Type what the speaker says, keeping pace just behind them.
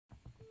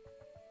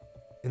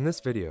In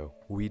this video,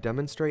 we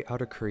demonstrate how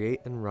to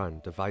create and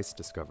run device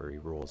discovery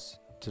rules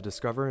to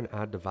discover and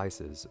add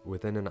devices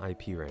within an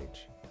IP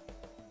range.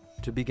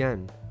 To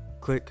begin,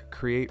 click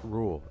Create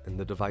Rule in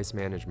the Device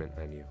Management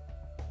menu.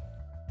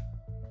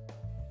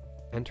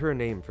 Enter a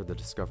name for the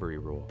discovery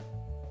rule.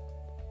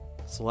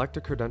 Select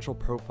a credential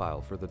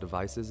profile for the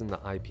devices in the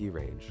IP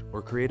range,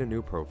 or create a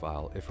new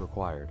profile if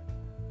required.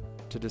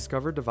 To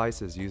discover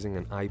devices using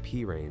an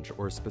IP range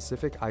or a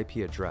specific IP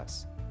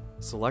address,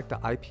 select the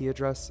IP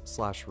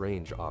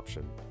address/range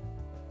option.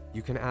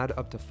 You can add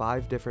up to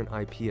 5 different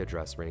IP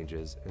address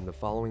ranges in the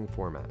following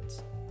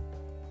formats.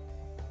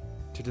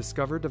 To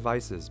discover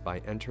devices by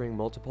entering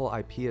multiple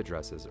IP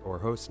addresses or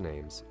host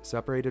names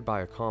separated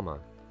by a comma,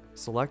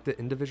 select the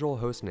individual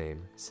host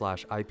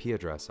name/IP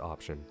address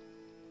option.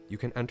 You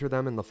can enter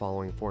them in the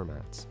following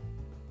formats.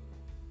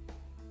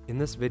 In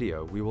this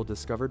video, we will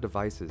discover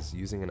devices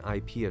using an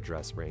IP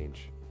address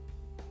range.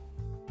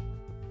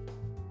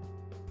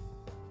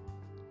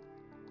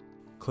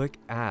 Click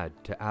Add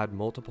to add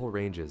multiple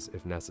ranges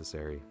if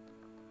necessary.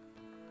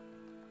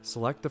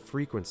 Select the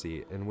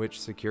frequency in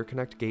which Secure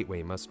Connect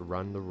Gateway must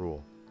run the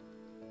rule.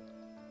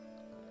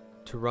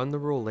 To run the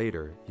rule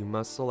later, you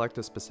must select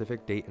a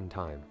specific date and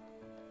time.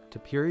 To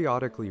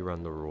periodically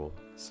run the rule,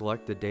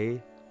 select the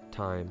day,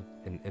 time,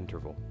 and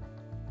interval.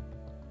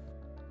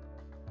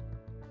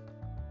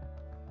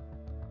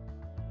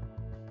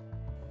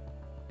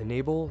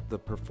 Enable the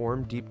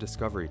Perform Deep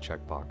Discovery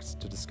checkbox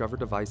to discover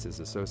devices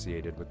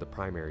associated with the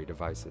primary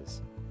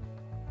devices.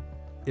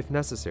 If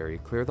necessary,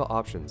 clear the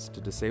options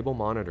to disable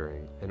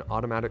monitoring and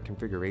automatic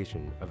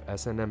configuration of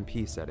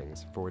SNMP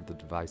settings for the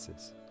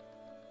devices.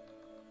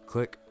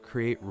 Click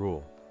Create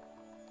Rule.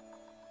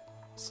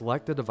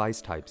 Select the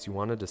device types you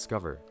want to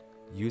discover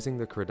using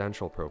the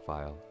credential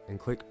profile and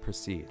click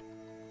Proceed.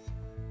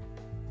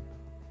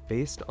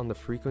 Based on the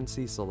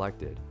frequency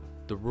selected,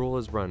 the rule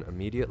is run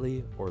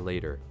immediately or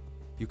later.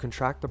 You can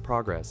track the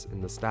progress in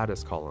the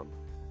status column,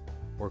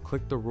 or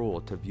click the rule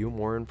to view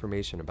more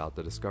information about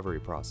the discovery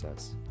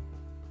process.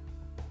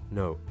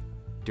 Note: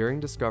 during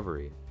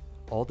discovery,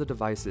 all the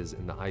devices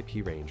in the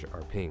IP range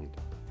are pinged.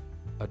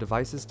 A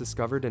device is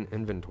discovered and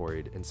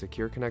inventoried in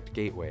Secure Connect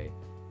Gateway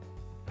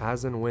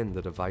as and when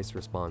the device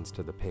responds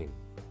to the ping.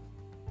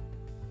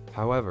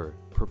 However,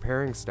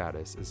 preparing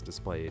status is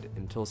displayed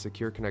until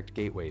Secure Connect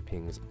Gateway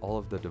pings all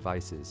of the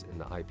devices in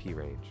the IP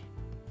range.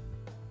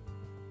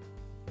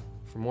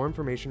 For more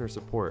information or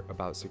support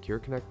about Secure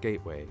Connect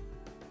Gateway,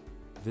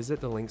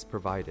 visit the links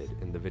provided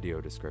in the video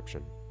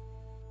description.